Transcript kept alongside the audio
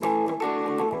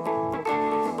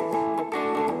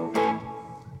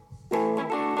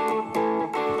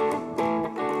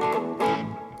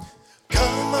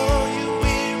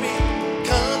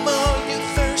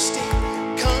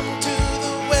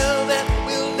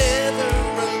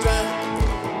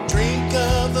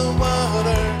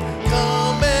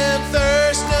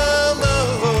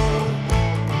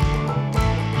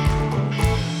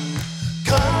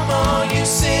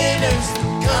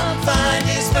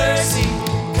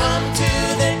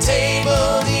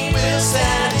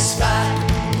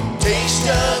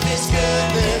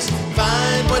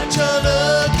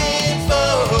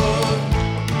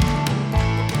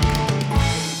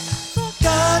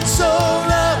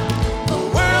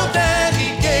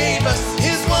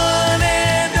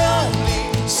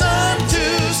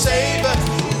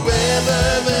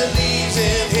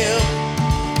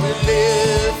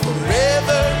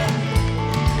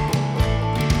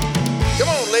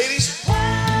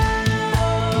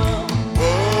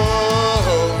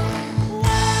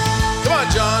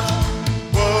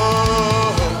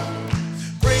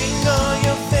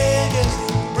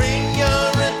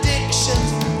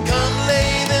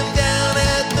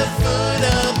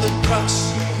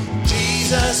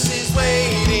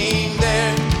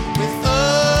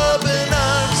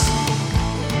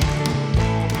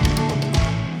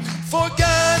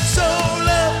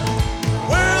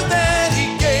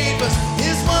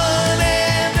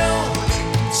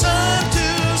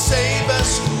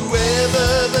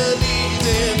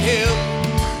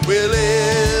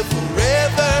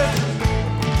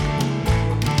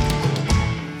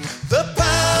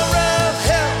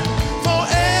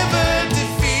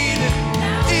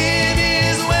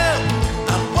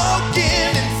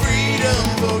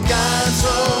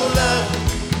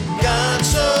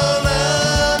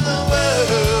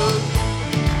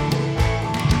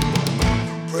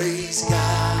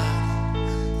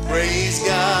Praise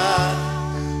God,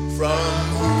 from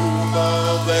whom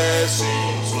all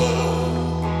blessings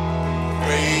flow.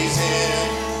 Praise Him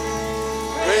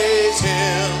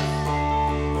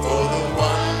for the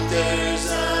wonders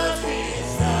of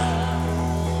His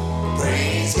love.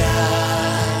 Praise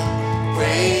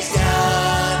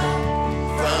God,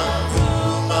 from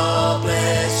whom all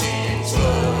blessings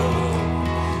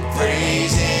flow.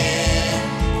 Praise Him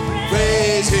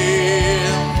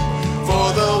for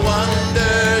the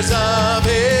wonders of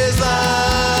His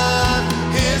love,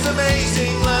 His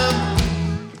amazing love.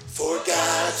 For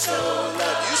God so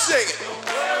loved, you sing it.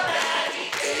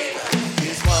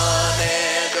 His one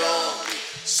and only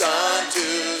Son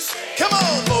to, come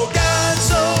on, for God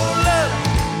so loved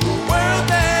the world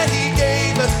that He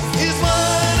gave us, His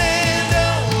one and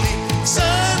only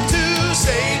Son to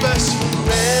save us.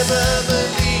 Whoever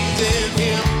believes in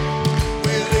Him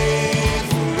will live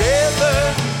forever.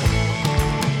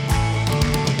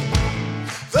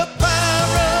 The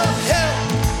power of hell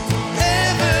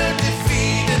never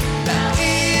defeated. Now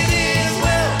it is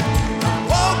well. I'm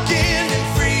walking in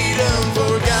freedom.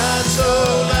 For God so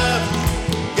loved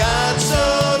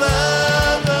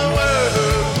the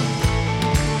world.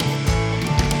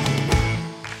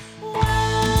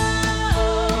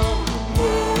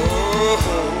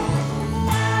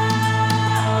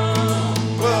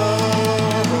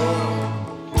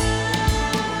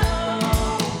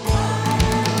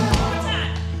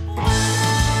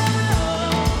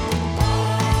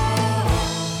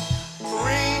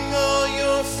 Bring all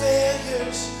your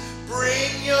failures,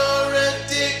 bring your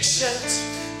addictions,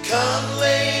 come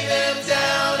lay them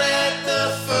down at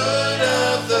the foot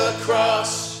of the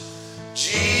cross.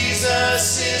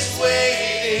 Jesus is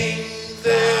waiting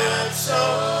there, so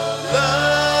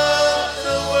love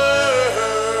the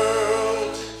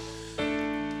world.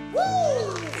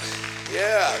 Woo!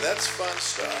 Yeah, that's fun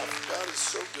stuff. God is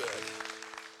so good.